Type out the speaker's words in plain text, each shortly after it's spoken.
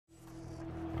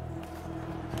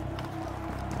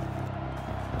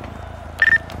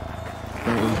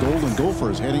Golden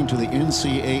Gophers heading to the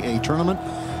NCAA tournament,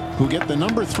 who get the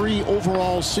 #3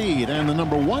 overall seed and the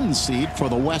 #1 seed for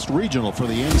the West Regional for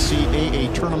the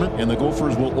NCAA tournament. And the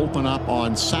Gophers will open up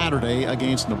on Saturday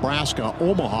against Nebraska,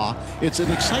 Omaha. It's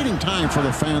an exciting time for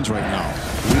the fans right now.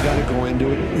 We got to go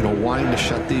into it, wanting to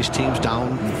shut these teams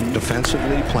down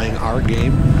defensively, playing our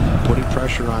game, putting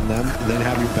pressure on them, and then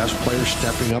have your best players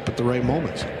stepping up at the right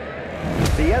moments.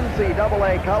 The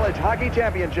NCAA College Hockey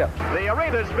Championship. The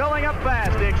arena's filling up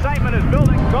fast. The excitement is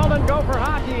building. Golden Gopher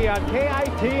Hockey on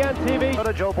KITN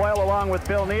TV. Joe Boyle along with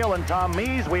Phil Neal and Tom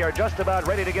Mees. We are just about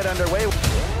ready to get underway.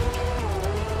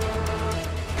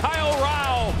 Kyle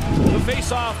Rao, the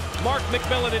face-off. Mark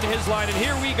McMillan in his line, and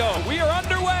here we go. We are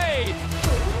underway.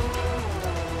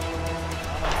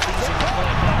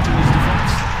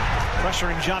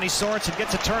 Pressuring Johnny Sorensen,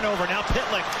 gets a turnover. Now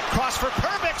Pitlick, cross for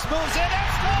Perbix, moves in and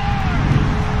scores!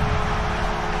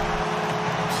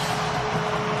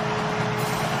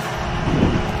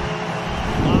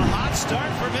 A hot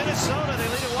start for Minnesota. They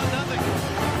lead it